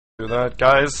Do that,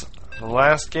 guys. The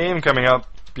last game coming up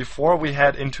before we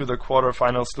head into the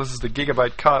quarterfinals. This is the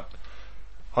GIGABYTE Cup.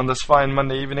 On this fine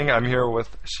Monday evening, I'm here with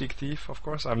SlaViK, of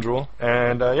course. I'm Drool,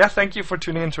 and yeah, thank you for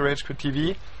tuning into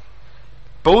RageQuitTV.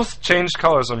 Both changed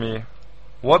colors on me.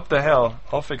 What the hell?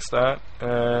 I'll fix that.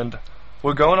 And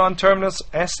we're going on Terminus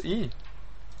SE. And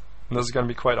this is going to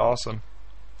be quite awesome.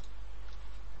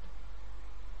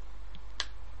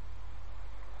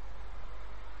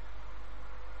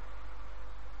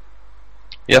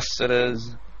 Yes, it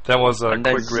is. That was a Our quick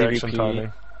next reaction ZVP.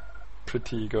 timing.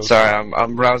 Pretty good. Sorry,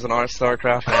 I'm browsing our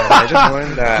StarCraft and I just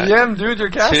learned that DM, dude, you're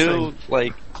casting.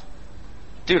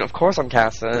 Dude, of course I'm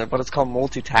casting, but it's called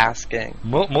multitasking.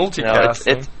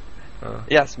 Multicasting?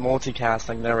 Yes,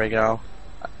 multicasting, there we go.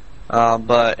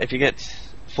 But if you get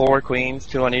 4 queens,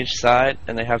 2 on each side,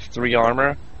 and they have 3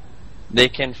 armor, they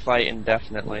can fight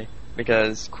indefinitely,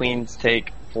 because queens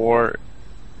take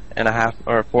 4.5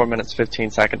 or 4 minutes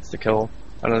 15 seconds to kill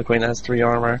another queen that has 3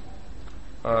 armor.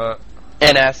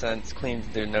 In essence, queens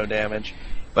do no damage.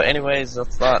 But anyways,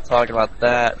 let's not talk about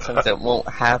that, since it won't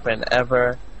happen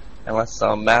ever unless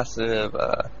some massive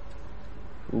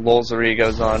lolzery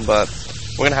goes on. But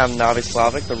we're gonna have Navi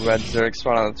SlaViK, the red Zerg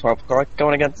spawn on the 12 o'clock,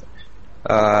 going against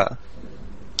the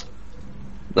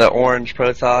orange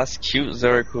Protoss,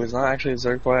 Cutezerg, who is not actually a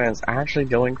Zerg player and is actually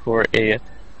going for a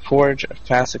Forge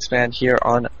fast expand here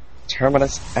on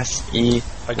Terminus SE,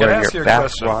 where your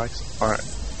fast rocks are.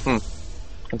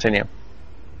 Continue.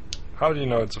 How do you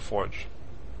know it's a forge?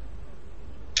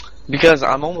 Because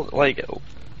I'm almost like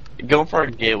going for a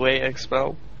gateway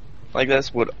expo like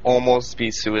this would almost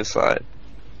be suicide,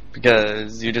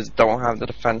 because you just don't have the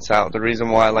defense out. The reason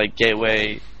why like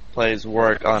gateway plays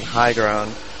work on high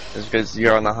ground is because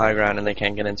you're on the high ground and they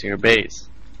can't get into your base.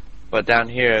 But down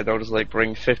here they'll just like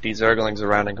bring 50 Zerglings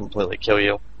around and completely kill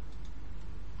you.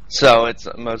 So it's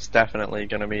most definitely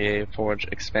gonna be a Forge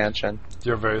expansion.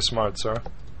 You're very smart, sir.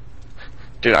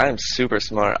 Dude, I am super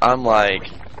smart. I'm like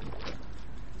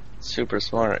super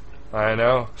smart. I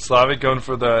know. SlaViK going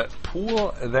for the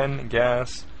pool, then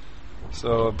gas.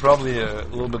 So probably a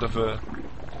little bit of a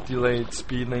delayed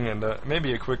speeding and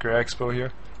maybe a quicker expo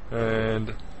here.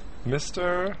 And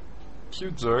Mr.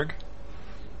 Cutezerg,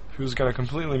 who's gonna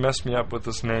completely mess me up with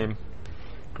this name,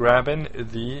 grabbing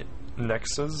the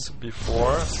Nexus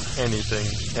before anything.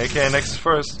 AK Nexus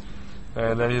first,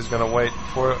 and then he's gonna wait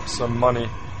for some money.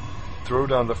 Throw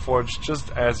down the forge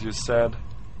just as you said.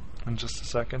 In just a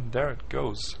second, there it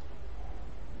goes.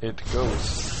 It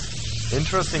goes.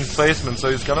 Interesting placement. So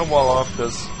he's gonna wall off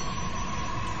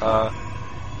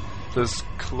this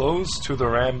close to the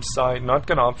ramp side. Not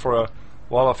gonna opt for a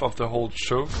wall off of the whole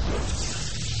choke.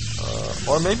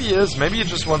 Or maybe he is. Maybe he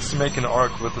just wants to make an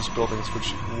arc with his buildings,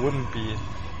 which wouldn't be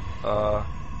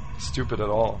stupid at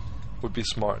all. Would be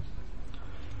smart.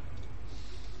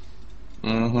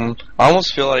 I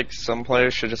almost feel like some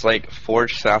players should just like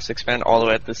forge fast expand all the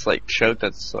way at this like choke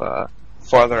that's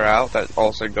farther out that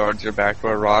also guards your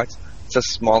backdoor rocks. It's a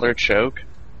smaller choke,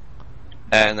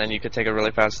 and then you could take a really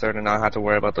fast third and not have to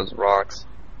worry about those rocks.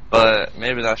 But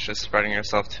maybe that's just spreading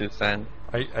yourself too thin.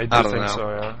 I do think so,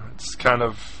 yeah. It's kind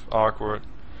of awkward.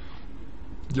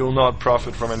 You'll not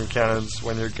profit from any cannons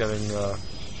when you're getting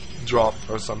dropped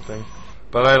or something.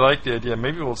 But I like the idea.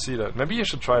 Maybe we'll see that. Maybe you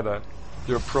should try that.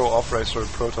 You're a pro off-racer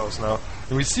Protoss now.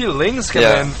 And we see Lings come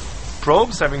in,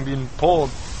 probes having been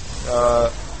pulled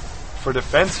for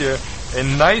defense here. A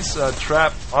nice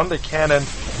trap on the cannon.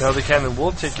 Now the cannon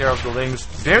will take care of the Lings.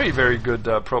 Very, very good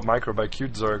probe micro by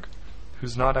Cutezerg,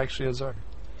 who's not actually a Zerg.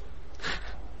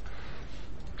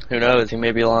 Who knows, he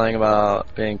may be lying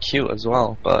about being cute as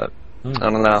well, but I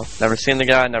don't know. Never seen the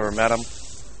guy, never met him.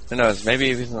 Who knows,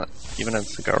 maybe he's not even a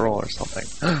girl or something.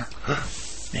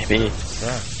 Maybe.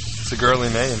 Yeah. It's a girly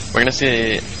name. We're gonna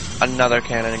see another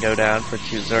cannon go down for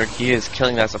Cutezerg. He is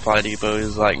killing that supply depot.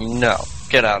 He's like, no,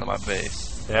 get out of my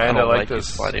base. Yeah, and I like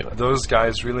this. Those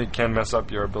guys really can mess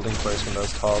up your building placement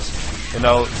as tiles. And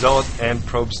now Zealot and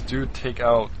probes do take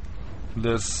out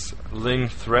this Ling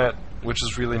threat, which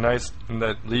is really nice, and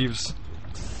that leaves.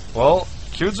 Well,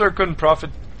 Cutezerg couldn't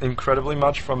profit incredibly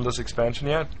much from this expansion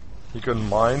yet. He couldn't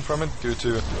mine from it due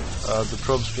to the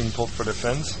probes being pulled for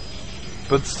defense.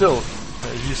 But still,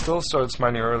 he still starts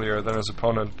mining earlier than his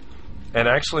opponent. And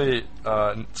actually,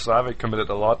 SlaViK committed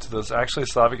a lot to this. Actually,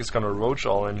 SlaViK is going to roach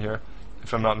all in here,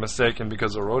 if I'm not mistaken,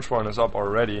 because the roach warren is up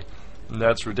already. And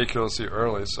that's ridiculously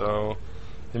early, so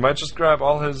he might just grab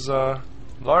all his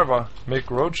larvae, make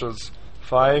roaches.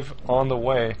 5 on the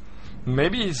way.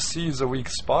 Maybe he sees a weak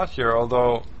spot here,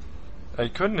 although I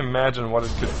couldn't imagine what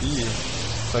it could be.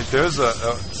 Like, there's a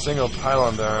single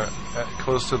pylon there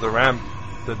close to the ramp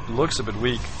that looks a bit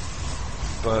weak.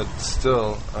 but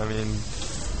still, I mean,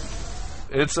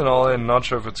 it's an all-in. Not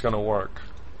sure if it's gonna work,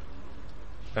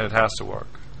 and it has to work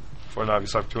for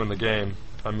SlaViK to win the game.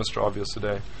 I'm Mr. Obvious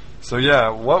today. So yeah,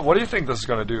 what do you think this is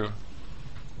gonna do?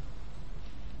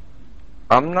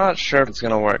 I'm not sure if it's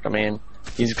gonna work. I mean,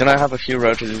 he's gonna have a few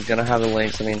roaches. He's gonna have the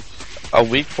links. I mean, a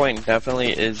weak point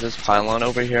definitely is this pylon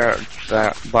over here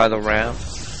by the ramp,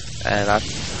 and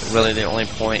that's really the only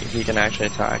point he can actually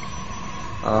attack.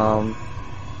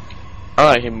 I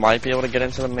don't know, he might be able to get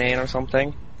into the main or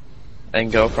something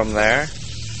and go from there,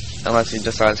 unless he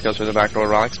decides to go through the backdoor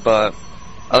rocks. But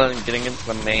other than getting into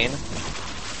the main,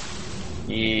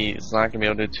 he's not gonna be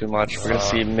able to do too much. We're gonna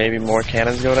see maybe more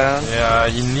cannons go down. Yeah,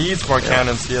 he needs more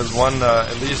cannons. He has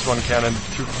at least one cannon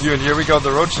to view, and here we go.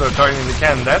 The roaches are targeting the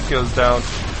cannon. That goes down.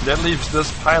 That leaves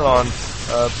this pylon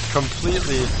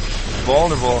completely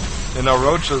vulnerable. And now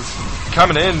roaches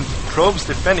coming in. Probes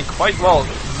defending quite well.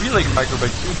 Really good micro by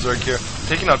Cutezerg here,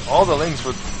 taking out all the links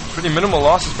with pretty minimal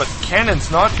losses, but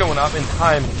cannons not going up in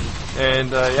time.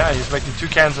 And yeah, he's making 2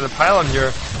 cannons in a pylon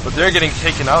here, but they're getting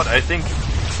taken out. I think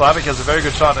SlaViK has a very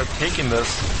good shot at taking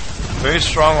this. Very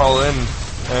strong all in,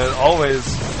 and it always,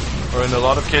 or in a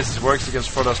lot of cases, works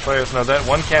against Protoss players. Now that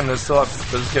one cannon is still up,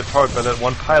 does get powered by that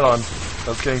one pylon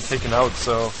that's getting taken out,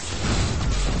 so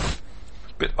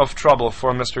bit of trouble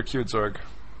for Mr. Cutezerg.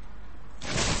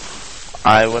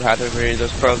 I would have to agree.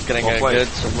 This pro's getting a good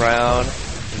surround.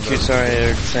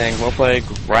 Cutezerg saying well played,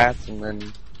 congrats, and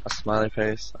then a smiley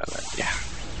face. And then, yeah.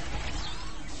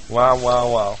 Wow,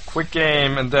 wow, wow. Quick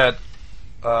game, and that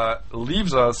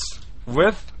leaves us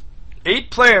with 8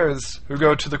 players who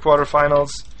go to the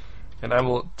quarterfinals, and I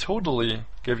will totally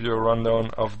give you a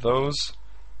rundown of those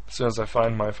as soon as I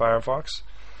find my Firefox.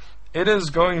 It is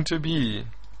going to be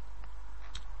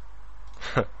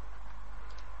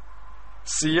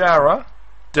Sierra,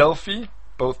 Delphi,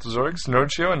 both Zergs,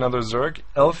 Nurchio, another Zerg,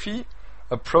 Elfie,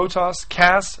 a Protoss,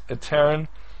 Cass, a Terran,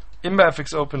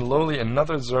 ImbaFX Open, Lowly,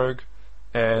 another Zerg,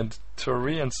 and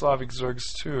Tori and SlaViK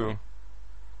Zergs too.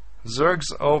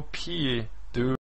 Zergs OP, dude.